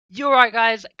You're right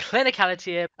guys, Clinicality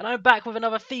here, and I'm back with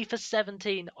another FIFA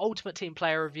 17 Ultimate Team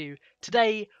player review.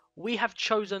 Today, we have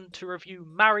chosen to review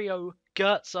Mario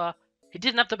Gotze. He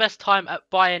didn't have the best time at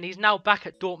Bayern, he's now back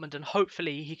at Dortmund and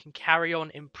hopefully he can carry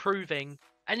on improving.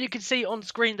 And you can see on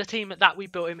screen the team that we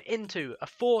built him into. A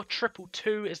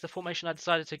 4-2-2 is the formation I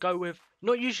decided to go with.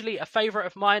 Not usually a favourite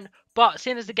of mine, but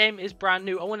seeing as the game is brand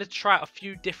new, I wanted to try out a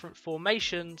few different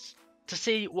formations to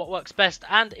see what works best,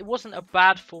 and it wasn't a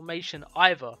bad formation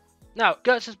either. Now,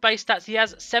 Gotze's base stats, he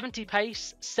has 70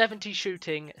 pace, 70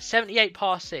 shooting, 78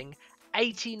 passing,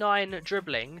 89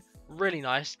 dribbling, really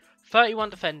nice, 31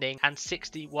 defending, and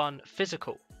 61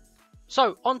 physical.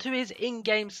 So, onto his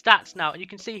in-game stats now, and you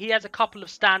can see he has a couple of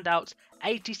standouts,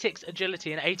 86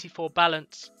 agility and 84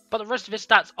 balance, but the rest of his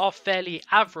stats are fairly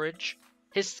average.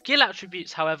 His skill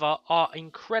attributes, however, are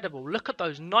incredible. Look at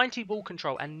those, 90 ball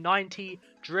control and 90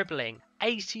 dribbling,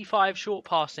 85 short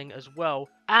passing as well,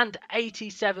 and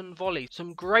 87 volley.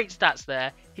 Some great stats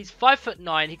there. He's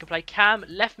 5'9", he can play cam,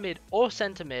 left mid or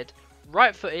centre mid,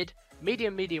 right footed,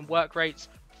 medium work rates,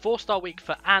 4-star weak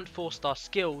foot and 4-star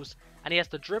skills, and he has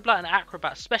the dribbler and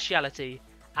acrobat speciality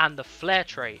and the flair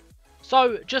trait.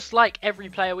 So, just like every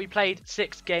player, we played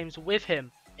 6 games with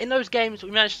him. In those games,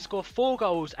 we managed to score 4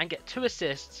 goals and get 2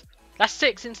 assists. That's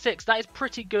 6 in 6, that is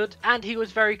pretty good, and he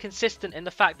was very consistent in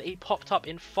the fact that he popped up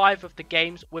in 5 of the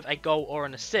games with a goal or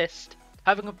an assist.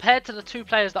 However, compared to the 2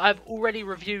 players that I've already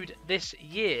reviewed this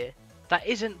year, that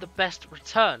isn't the best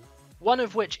return. One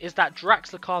of which is that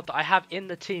Draxler card that I have in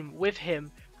the team with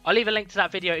him. I'll leave a link to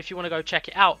that video if you want to go check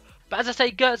it out. But as I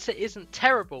say, Gotze isn't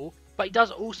terrible, but he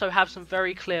does also have some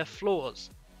very clear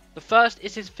flaws. The first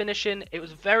is his finishing. It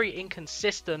was very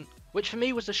inconsistent, which for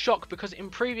me was a shock because in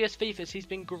previous FIFAs he's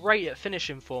been great at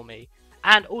finishing for me.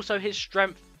 And also his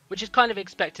strength, which is kind of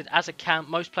expected as a cam,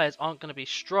 most players aren't going to be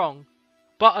strong.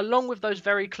 But along with those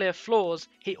very clear flaws,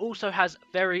 he also has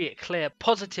very clear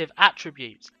positive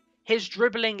attributes. His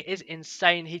dribbling is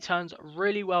insane, he turns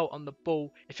really well on the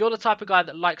ball. If you're the type of guy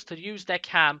that likes to use their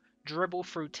cam, dribble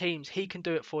through teams, he can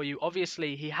do it for you.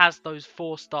 Obviously, he has those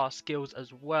 4-star skills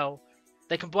as well.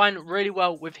 They combine really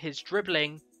well with his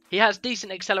dribbling. He has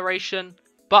decent acceleration,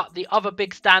 but the other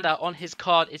big standout on his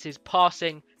card is his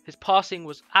passing. His passing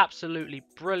was absolutely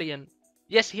brilliant.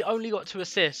 Yes, he only got 2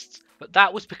 assists, but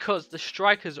that was because the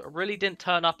strikers really didn't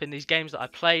turn up in these games that I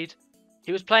played.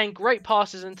 He was playing great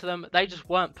passes into them, they just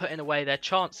weren't putting away their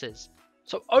chances.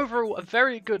 So overall, a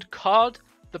very good card.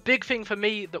 The big thing for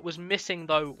me that was missing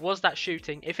though was that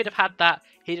shooting. If he'd have had that,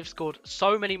 he'd have scored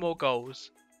so many more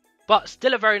goals. But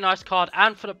still a very nice card,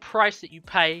 and for the price that you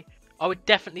pay, I would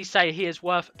definitely say he is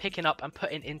worth picking up and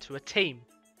putting into a team.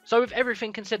 So with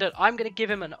everything considered, I'm going to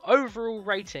give him an overall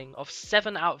rating of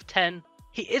 7 out of 10.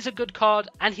 He is a good card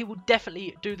and he will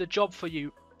definitely do the job for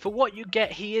you. For what you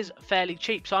get, he is fairly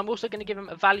cheap, so I'm also going to give him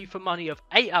a value for money of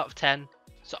 8 out of 10.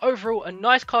 So overall, a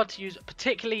nice card to use,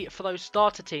 particularly for those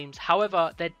starter teams.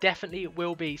 However, there definitely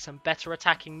will be some better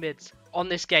attacking mids on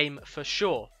this game for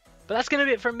sure. But that's going to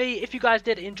be it from me. If you guys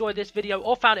did enjoy this video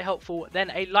or found it helpful, then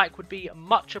a like would be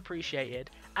much appreciated.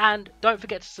 And don't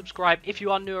forget to subscribe if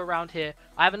you are new around here.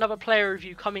 I have another player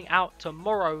review coming out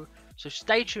tomorrow, so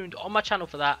stay tuned on my channel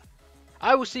for that.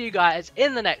 I will see you guys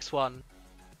in the next one.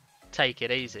 Take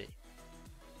it easy.